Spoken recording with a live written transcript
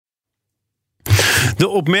De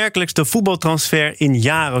opmerkelijkste voetbaltransfer in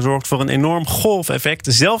jaren zorgt voor een enorm golfeffect,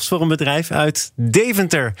 zelfs voor een bedrijf uit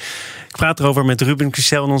Deventer. Ik praat erover met Ruben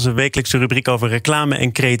Cusel in onze wekelijkse rubriek over reclame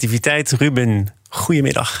en creativiteit. Ruben,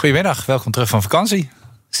 goedemiddag. Goedemiddag, welkom terug van vakantie.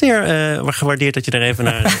 Zeer gewaardeerd dat je er even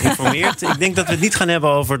naar informeert. Ik denk dat we het niet gaan hebben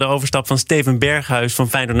over de overstap van Steven Berghuis van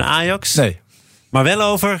Feyenoord naar Ajax. Nee. Maar wel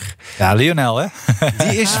over... Ja, Lionel, hè?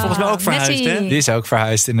 Die is volgens mij ook verhuisd, hè? Die is ook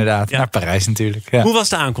verhuisd, inderdaad. Ja. Naar Parijs natuurlijk. Ja. Hoe was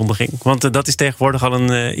de aankondiging? Want dat is tegenwoordig al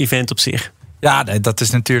een event op zich. Ja, dat is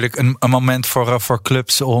natuurlijk een moment voor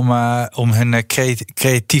clubs om hun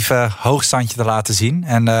creatieve hoogstandje te laten zien.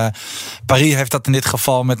 En Paris heeft dat in dit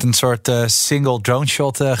geval met een soort single drone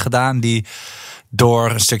shot gedaan die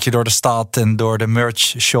door een stukje door de stad en door de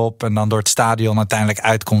merch shop en dan door het stadion uiteindelijk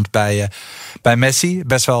uitkomt bij Messi.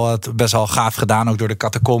 Best wel gaaf gedaan. Ook door de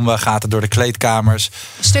catacomben gaat het door de kleedkamers.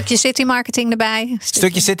 Een stukje city marketing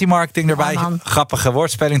erbij. Grappige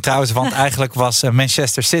woordspeling trouwens, want eigenlijk was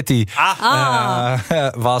Manchester City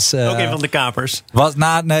was ook een van de kapers.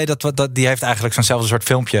 Die heeft eigenlijk zo'nzelfde soort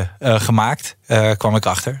filmpje gemaakt. Kwam ik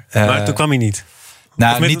achter. Maar toen kwam hij niet.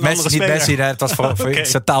 Nou, niet Messi, dat was voor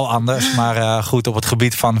iets totaal anders. Maar goed, op het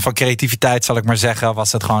gebied van creativiteit zal ik maar zeggen,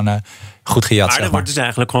 was het gewoon goed gejat. Maar er wordt dus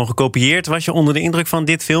eigenlijk gewoon gekopieerd. Was je onder de indruk van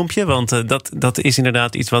dit filmpje? Want dat is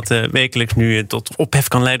inderdaad iets wat wekelijks nu tot ophef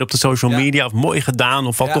kan leiden op de social media. Of mooi gedaan,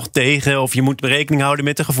 of valt toch tegen. Of je moet rekening houden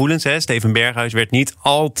met de gevoelens. Hè? Steven Berghuis werd niet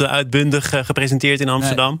al te uitbundig gepresenteerd in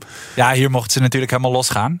Amsterdam. Nee. Ja, hier mochten ze natuurlijk helemaal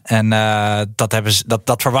losgaan. En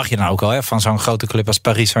dat verwacht je dan ook wel, hè, van zo'n grote club als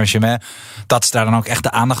Paris Saint-Germain. Dat ze daar dan ook echt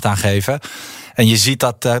de aandacht aan geven. En je ziet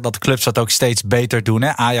dat de clubs dat ook steeds beter doen.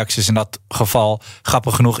 Hè. Ajax is in dat geval,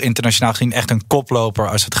 grappig genoeg, internationaal gezien echt een koploper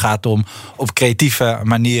als het gaat om op creatieve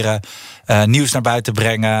manieren nieuws naar buiten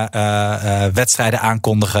brengen, wedstrijden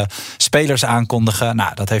aankondigen, spelers aankondigen.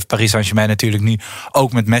 Nou, dat heeft Paris Saint-Germain natuurlijk nu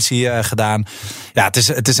ook met Messi gedaan. Ja, het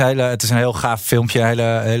is een heel gaaf filmpje,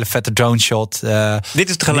 een hele vette drone shot. Dit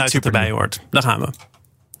is het geluid dat erbij hoort. Daar gaan we.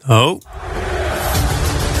 Oh.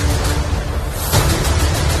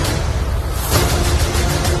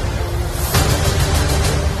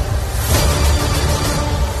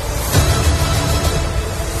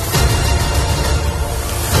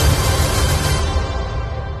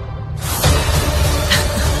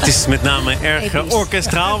 Het is met name erg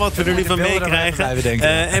orkestraal wat we er nu van meekrijgen.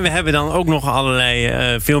 En we hebben dan ook nog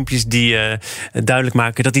allerlei filmpjes die duidelijk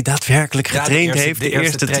maken dat hij daadwerkelijk getraind heeft. De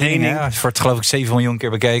eerste training. Ja, wordt geloof ik 7 miljoen keer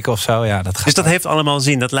bekeken of zo. Ja, dus dat heeft allemaal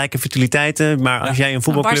zin. Dat lijken futiliteiten. Maar als jij een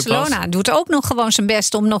voetbalclub was... Barcelona doet ook nog gewoon zijn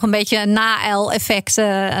best om nog een beetje een na-L-effect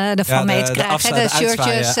ervan mee te krijgen. De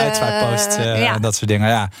shirtjes. Uitzwaaipost, dat soort dingen,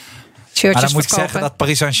 ja. Maar dan moet ik zeggen dat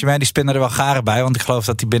Paris Saint-Germain, die spinnen er wel garen bij. Want ik geloof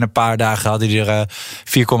dat die binnen een paar dagen hadden die er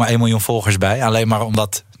 4,1 miljoen volgers bij. Alleen maar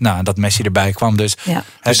omdat dat Messi erbij kwam. Dus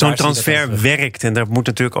zo'n transfer werkt. En daar moet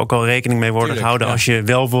natuurlijk ook al rekening mee worden gehouden. Ja. Als je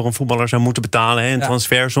wel voor een voetballer zou moeten betalen, een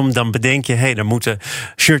transfersom, dan bedenk je, er moeten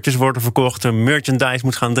shirtjes worden verkocht, merchandise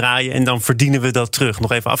moet gaan draaien en dan verdienen we dat terug.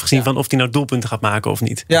 Nog even afgezien van of hij nou doelpunten gaat maken of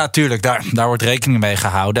niet. Ja, tuurlijk. Daar wordt rekening mee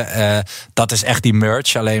gehouden. Dat is echt die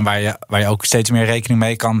merch. Alleen waar je ook steeds meer rekening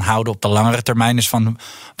mee kan houden op de langere termijn is van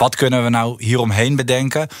wat kunnen we nou hieromheen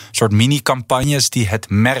bedenken? Een soort mini-campagnes die het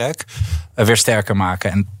merk weer sterker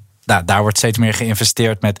maken. En daar wordt steeds meer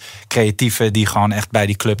geïnvesteerd met creatieven die gewoon echt bij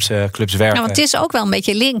die clubs werken. Nou, want het is ook wel een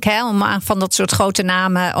beetje link, hè, om van dat soort grote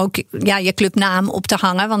namen ook je clubnaam op te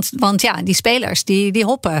hangen. Want die spelers die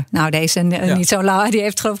hoppen. Nou, deze niet zo lang. Die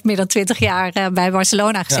heeft geloof ik meer dan 20 jaar bij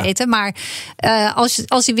Barcelona gezeten. Ja. Maar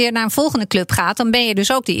als hij weer naar een volgende club gaat, dan ben je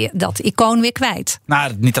dus ook dat icoon weer kwijt.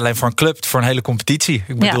 Nou, niet alleen voor een club, voor een hele competitie.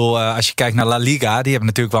 Ik bedoel, als je kijkt naar La Liga, die hebben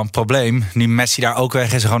natuurlijk wel een probleem. Nu Messi daar ook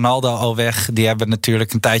weg is, Ronaldo al weg. Die hebben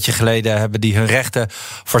natuurlijk een tijdje geleden hun rechten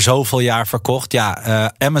voor zoveel jaar verkocht.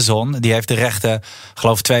 Ja, Amazon, die heeft de rechten,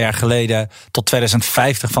 geloof ik 2 jaar geleden, tot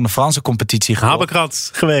 2050 van de Franse competitie gekocht. Habekrat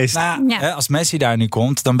geweest. Als Messi daar nu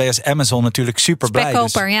komt, dan ben je als Amazon natuurlijk super blij.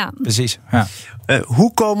 Spekkoper, Precies, ja.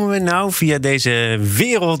 Hoe komen we nou via deze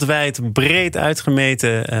wereldwijd breed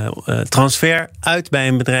uitgemeten transfer uit bij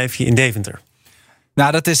een bedrijfje in Deventer?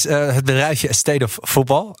 Nou, dat is het bedrijfje State of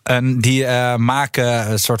Football. En die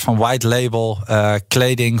maken een soort van white label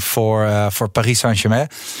kleding voor Paris Saint-Germain. En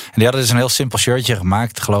die hadden dus een heel simpel shirtje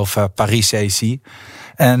gemaakt. Ik geloof Paris AC.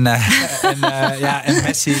 En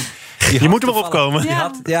Messi Je moet er maar opkomen.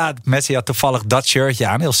 Messi had toevallig dat shirtje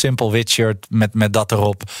aan. Heel simpel wit shirt met dat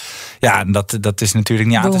erop. Ja, en dat is natuurlijk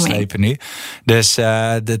niet aan te slepen nu. Dus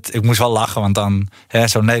ik moest wel lachen. Want dan,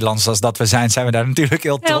 zo Nederlands als dat we zijn we daar natuurlijk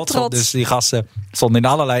heel trots op. Dus die gasten stonden in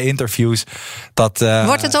allerlei interviews.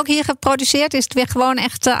 Wordt het ook hier geproduceerd? Is het weer gewoon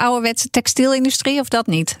echt ouderwetse textielindustrie of dat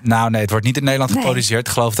niet? Nou nee, het wordt niet in Nederland geproduceerd.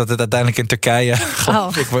 Ik geloof dat het uiteindelijk in Turkije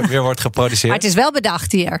weer wordt geproduceerd. Maar het is wel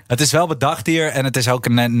bedacht hier. Het is wel bedacht hier en het is ook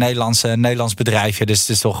een Nederlands bedrijfje. Dus het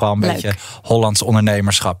is toch wel een beetje Hollands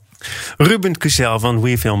ondernemerschap. Ruben Cusel van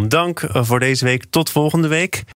WeFilm, dank voor deze week. Tot volgende week.